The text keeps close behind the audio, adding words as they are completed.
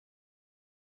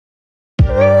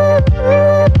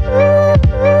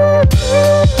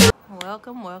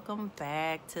welcome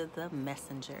back to the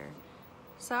messenger.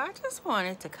 So I just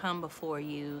wanted to come before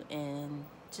you and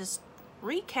just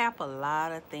recap a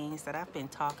lot of things that I've been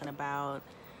talking about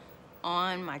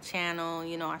on my channel.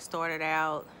 You know, I started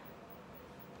out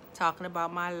talking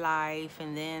about my life,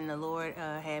 and then the Lord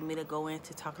had me to go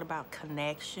into talking about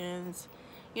connections.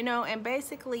 You know, and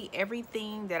basically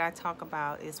everything that I talk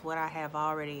about is what I have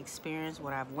already experienced,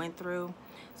 what I've went through.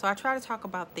 So I try to talk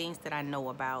about things that I know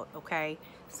about, okay?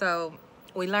 So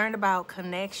we learned about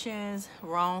connections,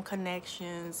 wrong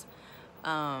connections,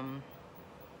 how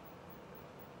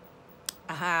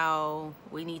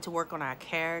we need to work on our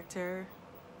character,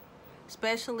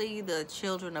 especially the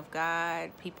children of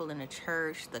God, people in the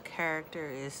church. The character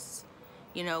is,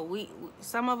 you know,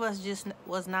 some of us just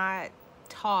was not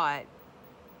taught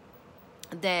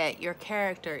that your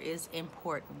character is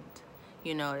important.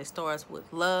 You know, it starts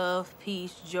with love,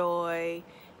 peace, joy,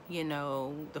 you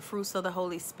know, the fruits of the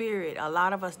Holy Spirit. A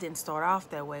lot of us didn't start off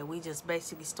that way. We just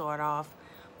basically start off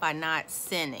by not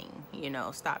sinning, you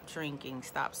know, stop drinking,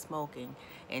 stop smoking,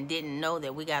 and didn't know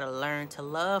that we got to learn to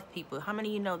love people. How many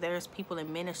of you know there's people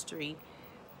in ministry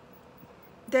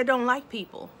that don't like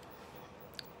people?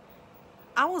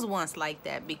 I was once like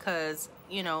that because,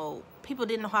 you know, people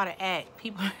didn't know how to act.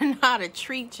 People didn't know how to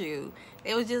treat you.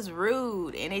 It was just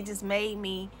rude, and it just made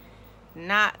me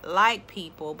not like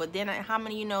people. But then how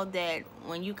many of you know that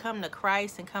when you come to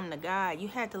Christ and come to God, you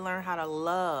had to learn how to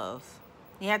love.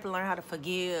 You have to learn how to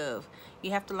forgive.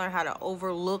 You have to learn how to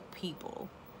overlook people.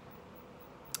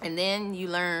 And then you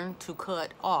learn to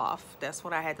cut off. That's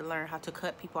what I had to learn, how to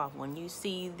cut people off. When you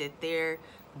see that they're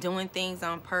doing things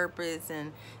on purpose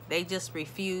and they just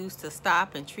refuse to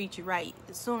stop and treat you right,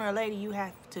 sooner or later you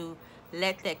have to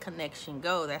let that connection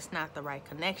go. That's not the right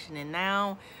connection. And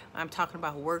now I'm talking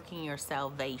about working your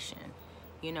salvation.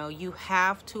 You know, you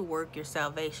have to work your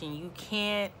salvation. You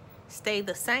can't stay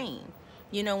the same.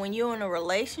 You know, when you're in a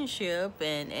relationship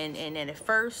and at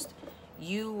first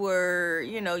you were,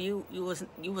 you know, you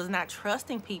was not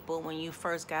trusting people when you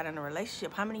first got in a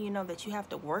relationship. How many of you know that you have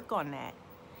to work on that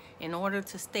in order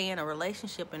to stay in a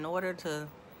relationship? In order to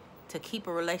keep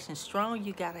a relation strong,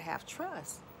 you got to have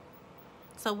trust.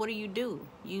 So what do?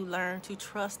 You learn to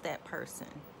trust that person.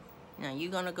 Now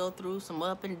you're going to go through some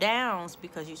up and downs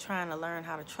because you're trying to learn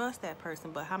how to trust that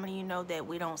person. But how many of you know that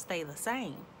we don't stay the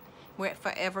same? We're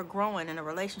forever growing in a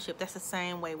relationship. That's the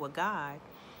same way with God.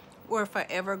 We're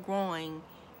forever growing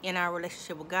in our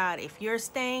relationship with God. If you're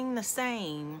staying the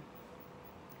same,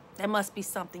 that must be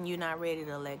something you're not ready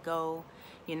to let go.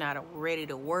 You're not ready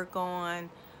to work on.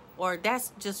 Or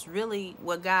that's just really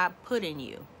what God put in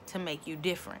you to make you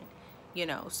different. You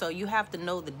know, so you have to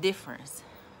know the difference.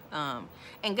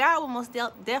 And God will most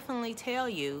definitely tell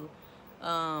you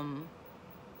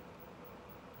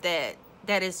that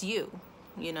is you.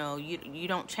 You know, you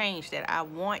don't change that. I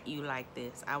want you like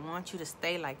this. I want you to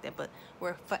stay like that. But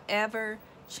we're forever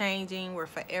changing. We're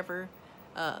forever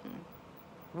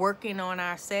working on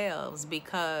ourselves,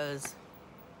 because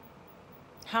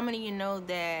how many of you know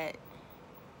that,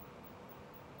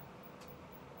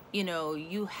 you know,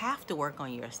 you have to work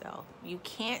on yourself. You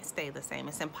can't stay the same.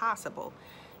 It's impossible.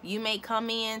 You may come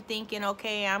in thinking,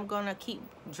 okay, I'm going to keep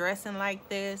dressing like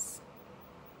this,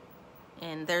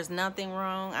 and there's nothing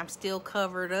wrong. I'm still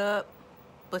covered up,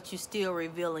 but you're still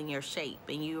revealing your shape.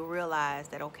 And you realize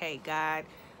that, okay, God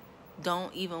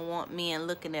don't even want men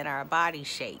looking at our body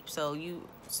shape. So you,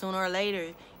 sooner or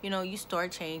later, you know, you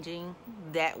start changing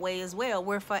that way as well.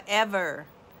 We're forever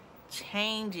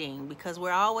changing because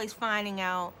we're always finding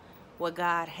out what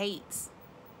God hates.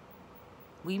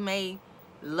 We may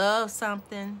love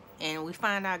something and we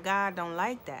find out God don't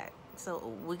like that.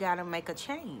 So we got to make a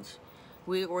change.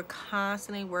 We're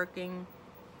constantly working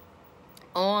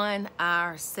on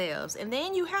ourselves. And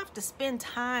then you have to spend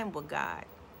time with God.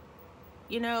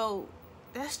 You know,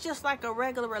 that's just like a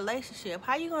regular relationship.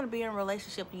 How you going to be in a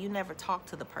relationship and you never talk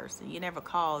to the person? You never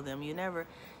call them. You never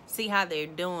see how they're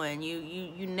doing.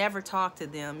 You never talk to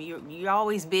them. You're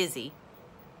always busy.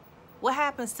 What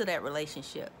happens to that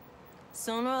relationship?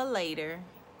 Sooner or later,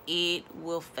 it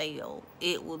will fail.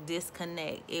 It will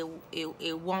disconnect.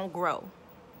 It won't grow.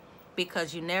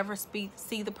 Because you never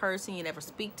see the person, you never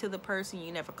speak to the person,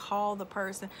 you never call the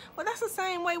person. Well, that's the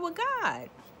same way with God.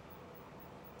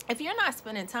 If you're not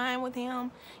spending time with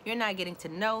him, you're not getting to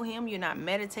know him, you're not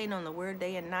meditating on the word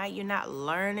day and night, you're not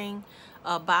learning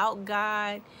about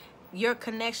God, your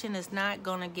connection is not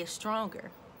going to get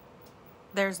stronger.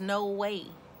 There's no way.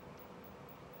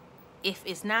 If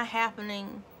it's not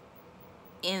happening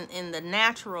in the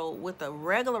natural with a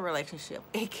regular relationship.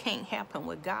 It can't happen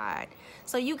with God.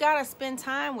 So you got to spend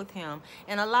time with him.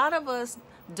 And a lot of us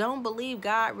don't believe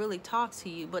God really talks to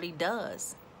you, but he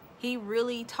does. He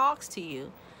really talks to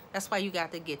you. That's why you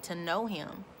got to get to know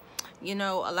him. You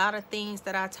know, a lot of things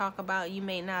that I talk about you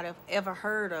may not have ever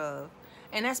heard of.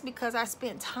 And that's because I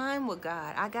spent time with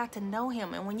God. I got to know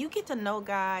him. And when you get to know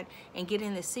God and get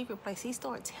in the secret place, he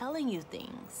starts telling you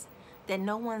things that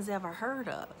no one's ever heard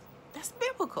of. That's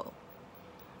biblical.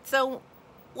 So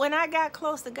when I got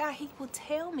close to God, he would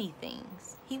tell me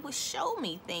things. He would show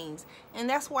me things. And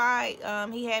that's why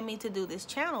he had me to do this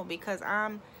channel, because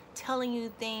I'm telling you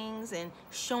things and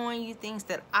showing you things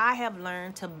that I have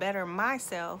learned to better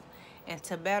myself and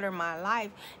to better my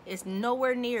life. It's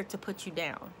nowhere near to put you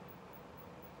down,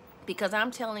 because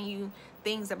I'm telling you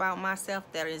things about myself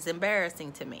that is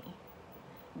embarrassing to me,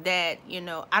 that, you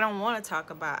know, I don't want to talk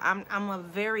about. I'm a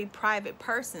very private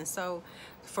person. So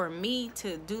for me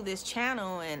to do this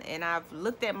channel, and I've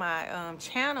looked at my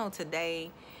channel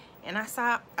today, and I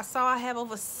saw I have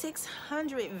over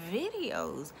 600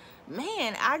 videos.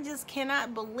 Man, I just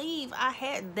cannot believe I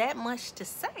had that much to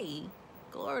say.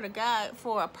 Glory to God,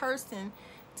 for a person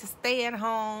to stay at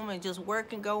home and just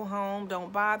work and go home,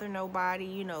 don't bother nobody,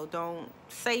 you know, don't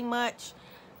say much.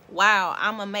 Wow,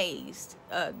 I'm amazed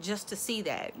just to see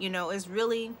that. You know, it's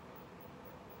really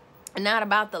not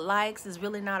about the likes. It's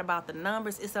really not about the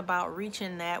numbers. It's about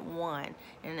reaching that one.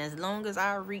 And as long as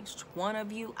I reached one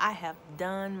of you, I have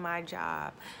done my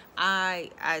job.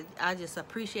 I just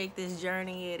appreciate this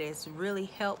journey. It has really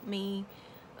helped me.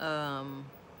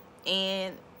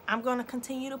 And I'm going to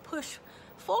continue to push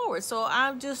forward. So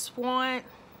I just want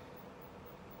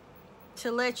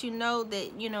to let you know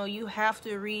that, you know, you have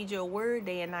to read your word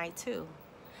day and night too.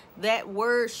 That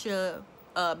word should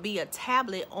be a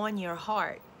tablet on your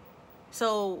heart.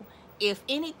 So if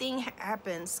anything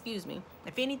happens,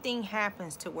 if anything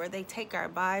happens to where they take our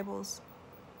Bibles,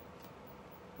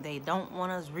 they don't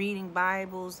want us reading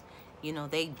Bibles, you know,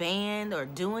 they banned or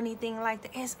do anything like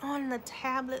that, it's on the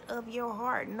tablet of your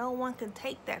heart. No one can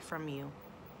take that from you.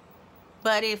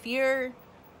 But if you're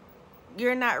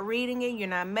not reading it, you're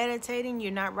not meditating,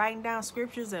 you're not writing down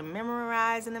scriptures and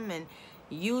memorizing them and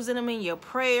using them in your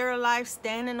prayer life,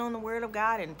 standing on the word of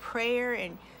God in prayer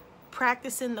and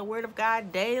practicing the word of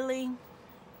God daily,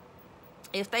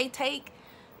 if they take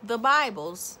the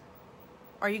Bibles,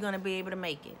 are you going to be able to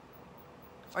make it?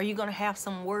 Are you going to have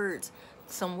some words,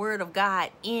 some word of God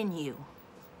in you?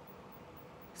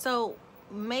 So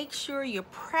make sure you're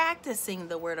practicing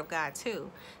the word of God too.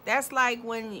 That's like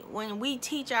when we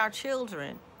teach our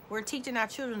children, we're teaching our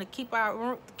children to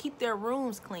keep their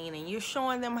rooms clean, and you're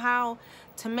showing them how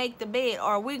to make the bed.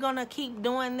 Are we gonna keep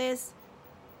doing this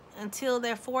until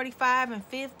they're 45 and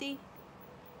 50?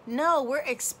 No, we're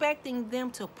expecting them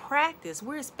to practice.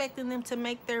 We're expecting them to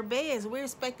make their beds. We're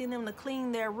expecting them to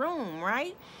clean their room,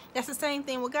 right? That's the same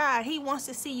thing with God. He wants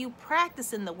to see you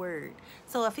practicing the word.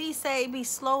 So if he say be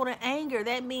slow to anger,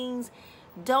 that means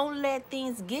don't let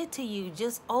things get to you.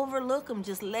 Just overlook them.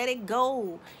 Just let it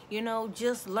go. You know,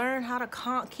 just learn how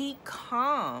to keep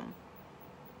calm.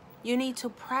 You need to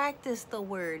practice the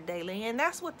word daily. And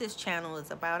that's what this channel is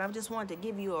about. I just wanted to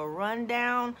give you a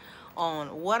rundown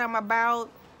on what I'm about.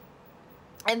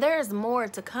 And there's more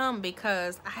to come,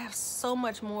 because I have so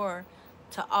much more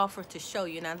to offer to show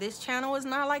you. Now, this channel is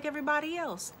not like everybody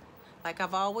else. Like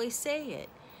I've always said,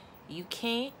 you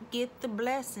can't get the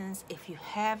blessings if you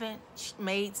haven't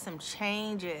made some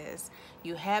changes.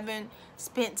 You haven't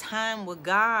spent time with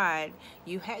God.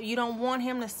 You don't want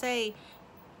him to say,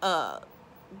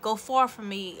 go far from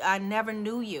me, I never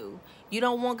knew you. You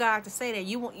don't want God to say that.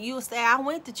 You say, I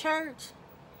went to church.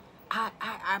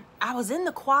 I was in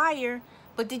the choir,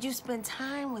 but did you spend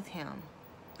time with him?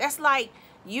 That's like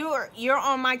you're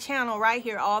on my channel right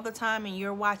here all the time, and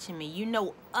you're watching me. You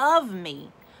know of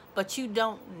me, but you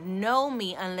don't know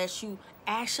me unless you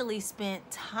actually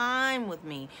spent time with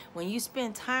me. When you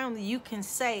spend time with me, you can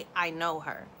say, I know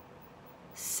her.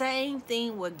 Same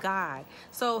thing with God.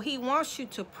 So he wants you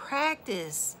to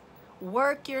practice,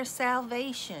 work your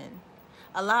salvation.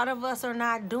 A lot of us are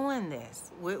not doing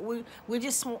this. We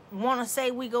just want to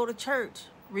say we go to church.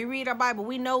 We read our Bible.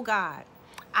 We know God.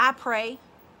 I pray.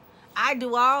 I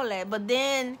do all that. But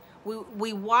then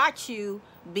we watch you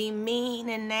be mean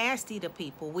and nasty to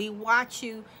people. We watch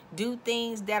you do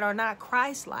things that are not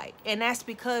Christ-like. And that's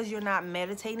because you're not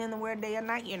meditating in the word day and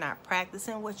night. You're not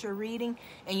practicing what you're reading.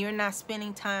 And you're not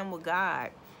spending time with God.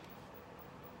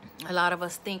 A lot of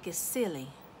us think it's silly.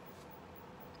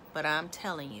 But I'm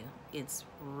telling you, it's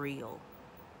real.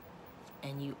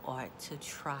 And you ought to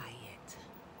try it.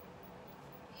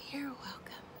 You're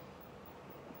welcome.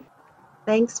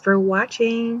 Thanks for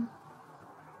watching.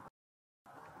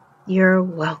 You're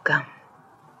welcome.